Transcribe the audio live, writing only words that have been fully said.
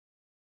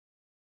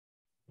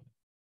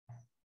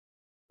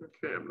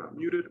Okay, I'm not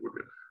muted. We're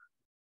good.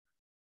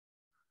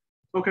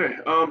 Okay,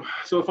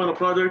 so the final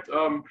project,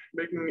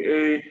 making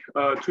a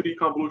 2D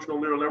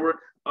convolutional neural network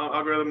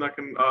algorithm that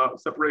can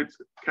separate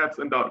cats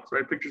and dogs,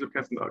 right? Pictures of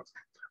cats and dogs.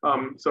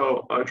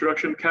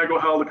 Introduction, Kaggle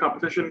held a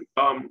competition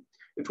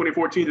in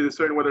 2014 to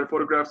discern whether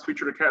photographs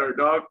featured a cat or a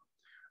dog.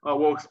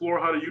 We'll explore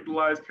how to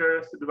utilize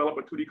Keras to develop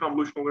a 2D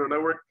convolutional neural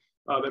network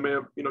that may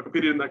have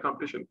competed in that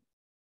competition.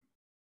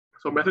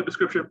 So method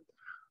description.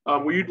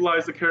 We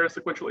utilize the Keras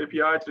sequential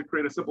API to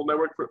create a simple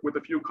network with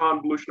a few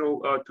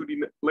convolutional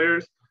 2D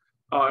layers,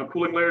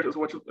 pooling layers, as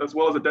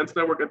well as a dense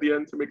network at the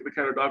end to make the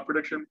cat or dog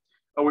prediction.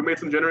 We made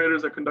some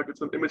generators that conducted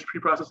some image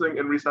pre-processing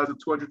and resized it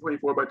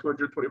 224 by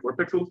 224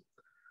 pixels.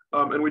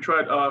 And we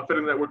tried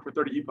fitting that work for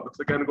 30 epochs.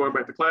 Again, going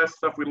back to class,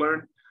 stuff we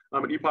learned.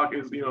 An epoch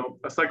is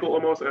a cycle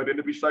almost, and at the end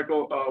of each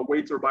cycle,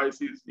 weights or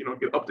biases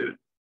get updated.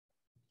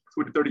 So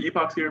we did 30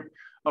 epochs here.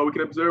 We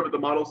can observe that the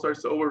model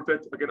starts to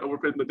overfit. Again,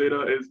 overfitting the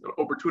data is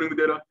over-tuning the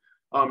data.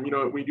 When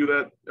you do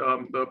that,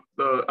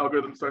 the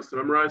algorithm starts to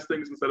memorize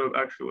things instead of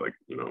actually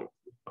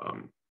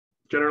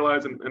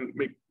generalize and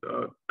make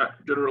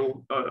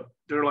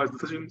generalized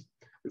decisions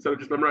instead of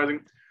just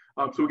memorizing.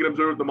 So we can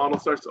observe the model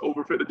starts to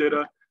overfit the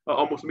data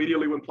almost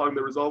immediately when plotting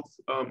the results,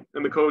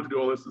 and the code to do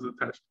all this is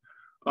attached.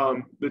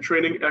 The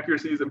training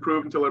accuracy is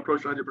improved until it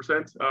approached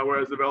 100%,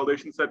 whereas the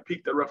validation set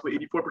peaked at roughly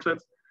 84%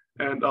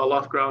 and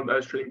lost ground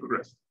as training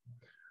progressed.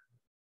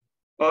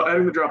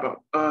 Adding the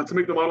dropout. To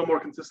make the model more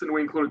consistent,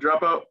 we included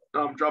dropout.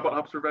 Dropout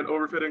helps prevent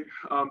overfitting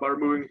by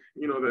removing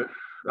the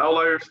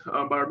outliers,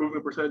 by removing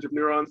the percentage of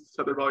neurons to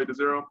set their value to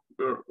 0,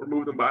 or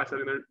remove them by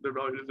setting their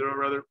value to 0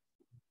 rather.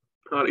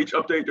 Each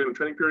update during the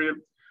training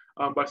period.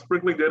 By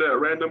sprinkling data at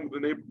random,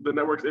 the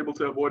network's able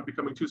to avoid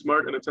becoming too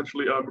smart and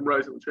essentially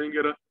memorizing the training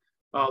data,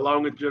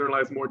 allowing it to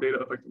generalize more data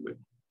effectively.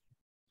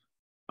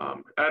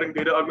 Adding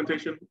data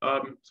augmentation.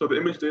 So the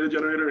image data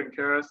generator in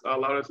Keras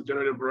allowed us to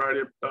generate a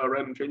variety of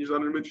random changes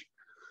on an image.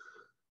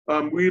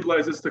 We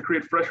utilize this to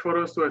create fresh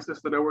photos to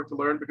assist the network to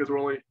learn because we're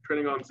only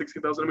training on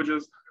 16,000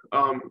 images.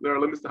 There are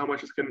limits to how much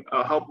this can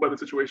help, by the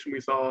situation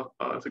we saw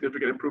a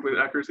significant improvement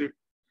in accuracy.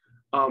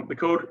 The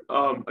code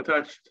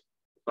attached,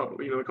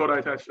 the code I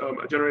attached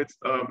generates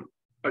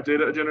a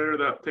data generator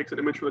that takes an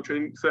image from the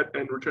training set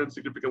and returns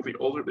significantly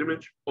altered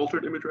image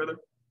rather.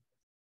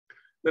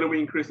 Then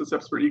we increase the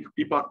steps per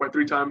epoch by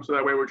 3 times, so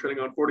that way we're training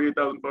on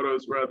 48,000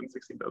 photos rather than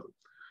 16,000.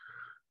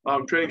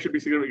 Training should be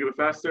significantly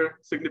faster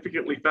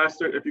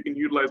if you can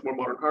utilize more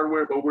modern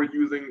hardware, but we're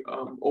using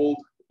old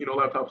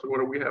laptops or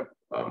whatever we have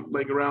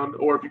laying around,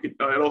 or if you could,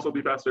 it'd also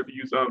be faster if you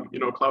use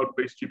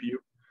cloud-based GPU.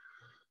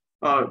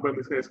 But in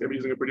this case, I'm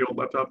using a pretty old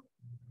laptop.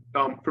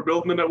 For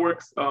building the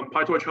networks,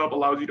 PyTorch Hub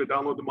allows you to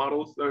download the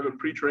models that have been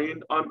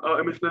pre-trained on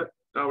ImageNet.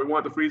 We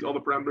want to freeze all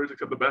the parameters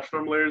except the batch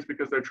norm layers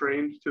because they're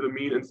trained to the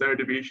mean and standard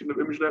deviation of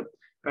ImageNet,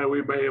 and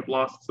we may have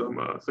lost some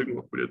signal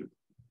if we didn't.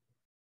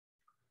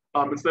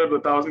 Instead of the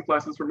 1,000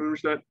 classes from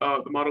ImageNet,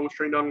 the model was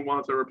trained on, we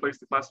wanted to replace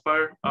the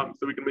classifier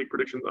so we can make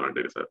predictions on our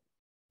data set.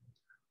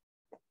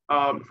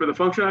 For the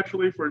function,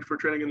 actually, for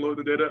training and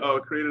loading the data,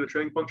 created a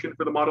training function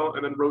for the model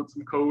and then wrote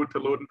some code to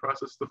load and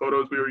process the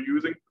photos we were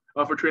using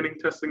for training,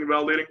 testing, and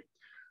validating,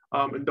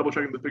 and double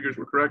checking the figures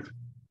were correct.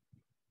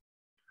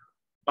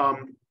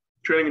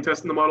 Training and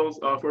testing the models.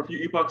 For a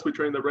few epochs, we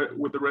trained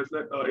with the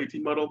ResNet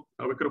 18 model.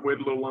 We could have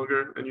waited a little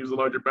longer and used a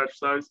larger batch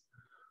size.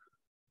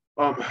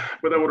 But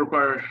that would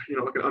require,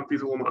 like an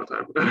unfeasible amount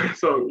of time.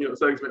 So,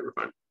 settings may be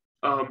fine.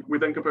 We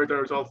then compared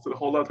our results to the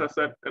holdout test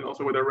set and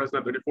also with our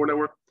ResNet 34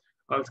 network.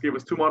 This gave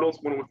us 2 models,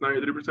 one with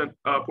 93%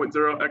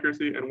 0.0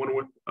 accuracy and one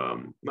with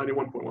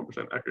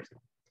 91.1% accuracy.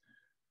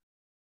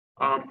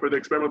 For the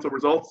experimental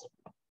results,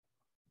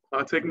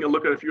 taking a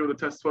look at a few of the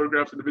test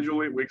photographs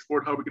individually, we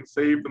explored how we can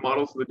save the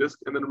models to the disk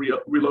and then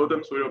reload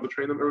them so we don't have to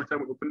train them every time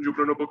we open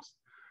Jupyter Notebooks.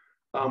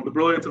 The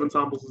brilliance of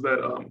ensembles is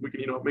that we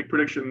can make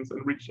predictions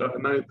and reach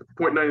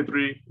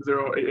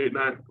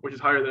 0.9308889, which is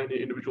higher than any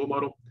individual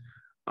model.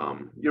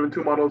 Given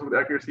 2 models with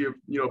accuracy of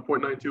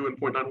 0.92 and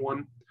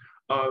 0.91,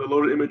 the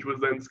loaded image was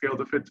then scaled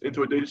to fit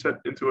into a data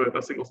set into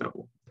a single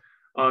sample.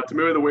 To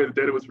mirror the way the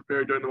data was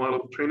prepared during the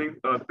model training,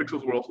 the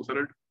pixels were also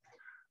centered.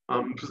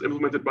 This is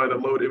implemented by the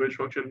load image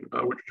function,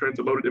 which returns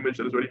a loaded image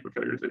that is ready for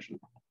categorization.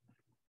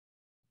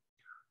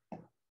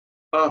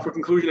 For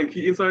conclusion and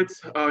key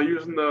insights,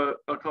 using the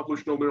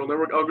convolutional neural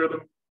network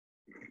algorithm,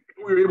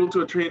 we were able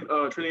to attain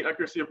training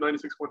accuracy of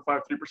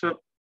 96.53%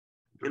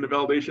 and a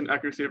validation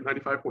accuracy of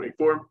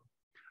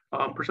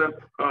 95.84%,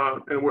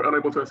 and we're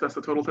unable to assess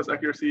the total test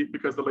accuracy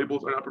because the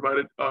labels are not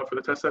provided for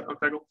the test set on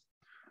Kaggle.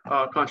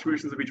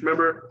 Contributions of each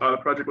member, the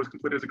project was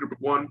completed as a group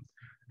of 1,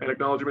 and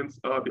acknowledgements.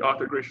 The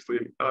author graciously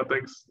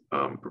thanks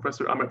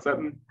Professor Ahmed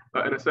Seddin,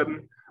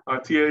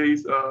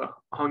 TAs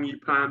Hong-Yi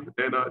Pan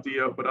and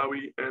Dia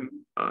Badawi, and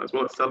as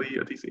well as Sally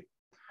Atisi.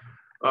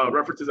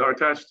 References are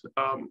attached,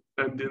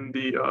 and in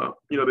the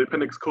the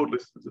appendix code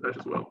list is attached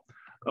as well.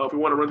 If we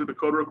want to run through the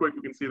code real quick,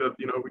 we can see that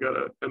we got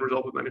an end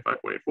result of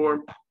 95.84.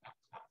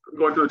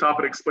 Going to the top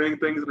and explaining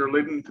things and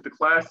relating to the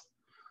class.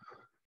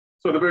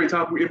 So at the very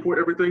top, we import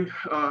everything.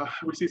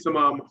 We see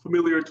some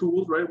familiar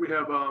tools, right? We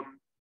have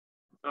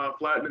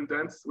flatten and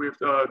dense. We have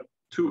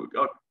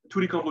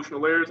 2D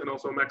convolutional layers and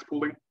also max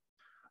pooling.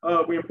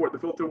 We import the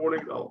filter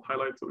warnings. I'll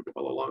highlight so we can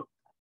follow along.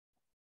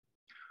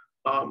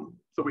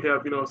 So we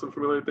have, some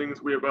familiar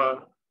things. We have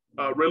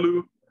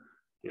ReLU,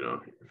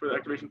 for the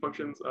activation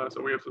functions.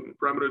 So we have some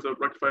parameters of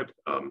rectified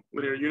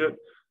linear unit,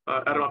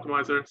 atom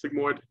optimizer,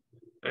 sigmoid,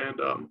 and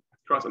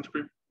cross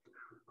entropy.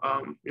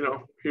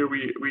 Here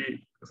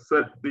we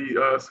set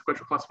the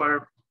sequential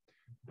classifier,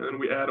 and then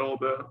we add all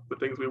the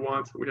things we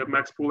want. We have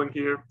max pooling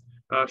here,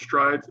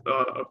 strides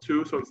of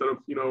 2. So instead of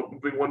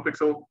moving 1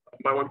 pixel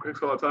by 1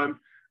 pixel at a time,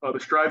 the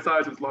stride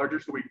size is larger,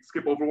 so we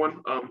skip over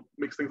 1,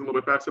 makes things a little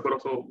bit faster, but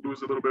also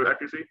lose a little bit of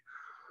accuracy.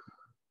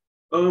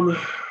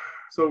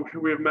 So here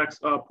we have max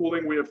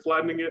pooling. We have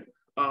flattening it,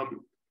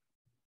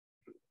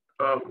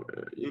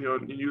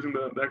 using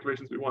the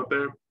activations we want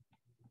there.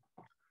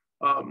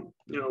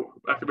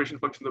 Activation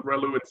functions of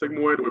ReLU and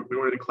sigmoid, we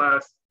already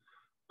class,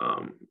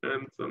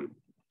 and some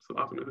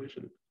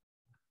optimization.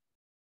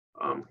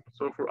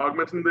 So for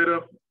augmenting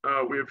data,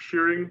 we have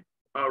shearing,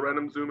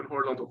 random zoom, and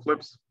horizontal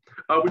flips.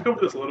 We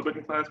covered this a little bit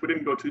in class. We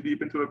didn't go too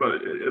deep into it,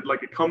 but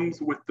it comes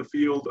with the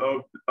field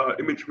of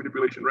image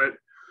manipulation, right?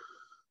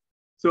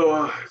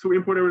 So we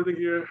import everything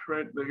here,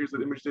 right? Here's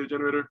the image data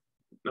generator.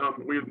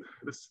 We have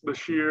the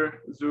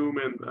shear, zoom,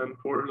 and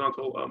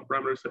horizontal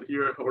parameters set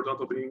here,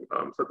 horizontal being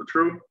set to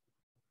true.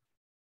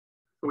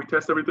 So we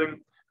test everything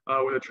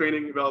with a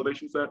training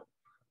validation set.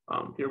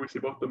 Here we see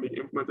both of them being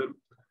implemented.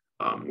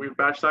 We have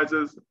batch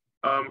sizes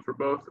for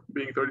both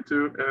being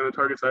 32, and the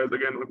target size,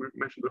 again, like we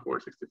mentioned before,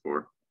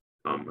 64.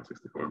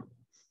 64.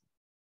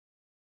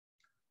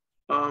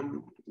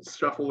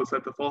 Shuffle is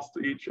set to false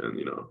to each, and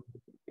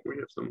we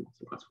have some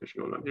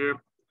classification going on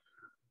here.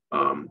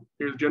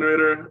 Here's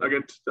generator.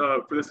 Again,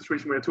 for this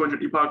situation, we have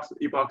 200 epochs.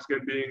 Epochs,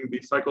 again, being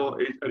the cycle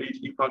at each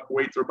epoch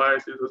weights or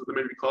biases, as they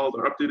may be called,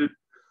 are updated.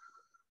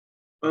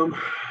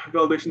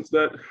 Validation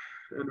set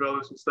and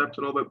validation steps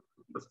and all that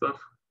stuff.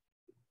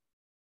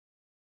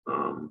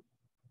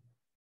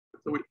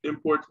 So we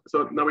import.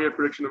 So now we have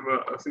prediction of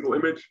a single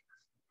image.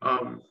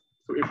 So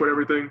we import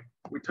everything.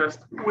 We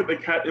test with the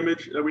cat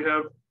image that we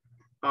have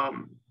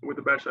with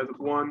the batch size of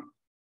 1.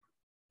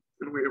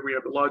 And we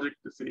have the logic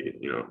to see,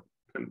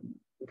 and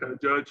kind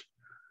of judge.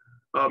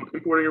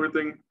 Importing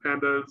everything,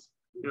 pandas,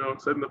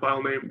 setting the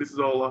file name. This is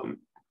all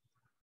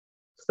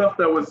stuff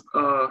that was,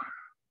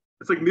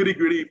 it's like nitty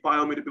gritty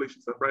file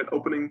manipulation stuff, right?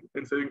 Opening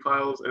and saving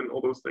files and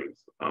all those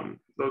things.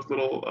 Those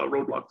little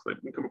roadblocks that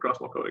you can come across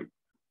while coding.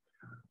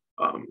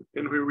 And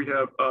here we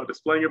have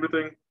displaying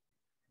everything.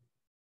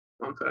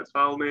 Alongside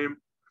file name,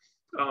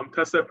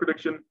 test set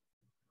prediction.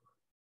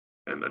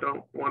 And I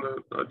don't want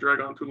to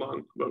drag on too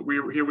long, but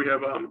here we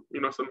have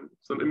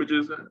some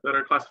images that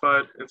are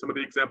classified and some of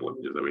the example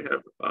images that we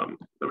have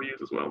that we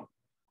use as well.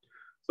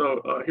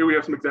 So here we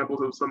have some examples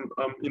of some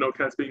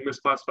cats being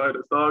misclassified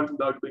as dogs, and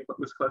dogs being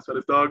misclassified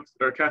as dogs,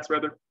 or cats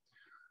rather.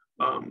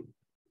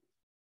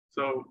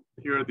 So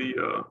here are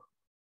the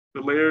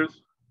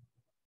layers.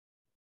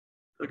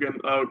 Again,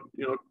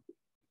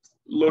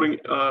 loading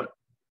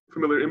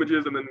familiar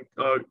images and then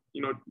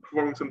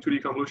performing some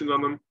 2D convolutions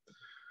on them.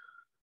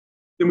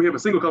 Then we have a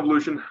single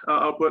convolution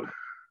output,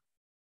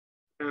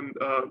 and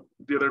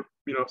the other,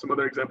 some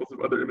other examples of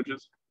other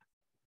images.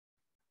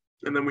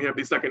 And then we have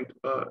the second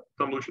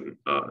convolution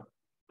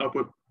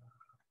output.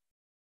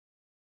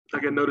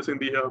 Again, noticing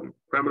the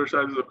parameter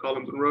sizes of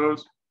columns and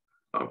rows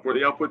for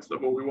the outputs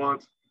of what we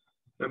want.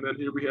 And then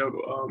here we have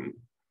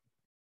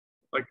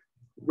like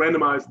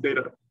randomized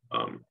data.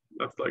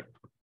 That's like,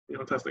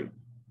 testing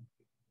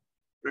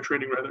or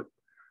training rather.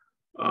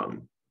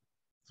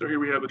 So here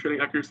we have the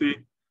training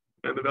accuracy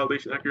and the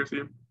validation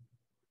accuracy.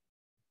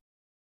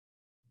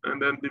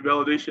 And then the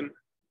validation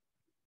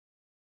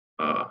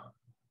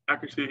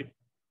accuracy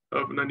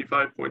of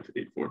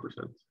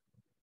 95.84%.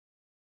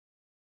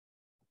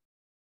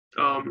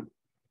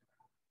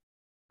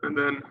 And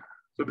then,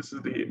 so this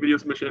is the video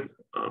submission,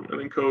 and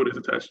then code is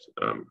attached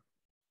to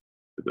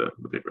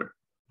the paper.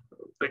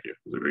 Thank you, it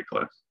was a great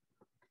class.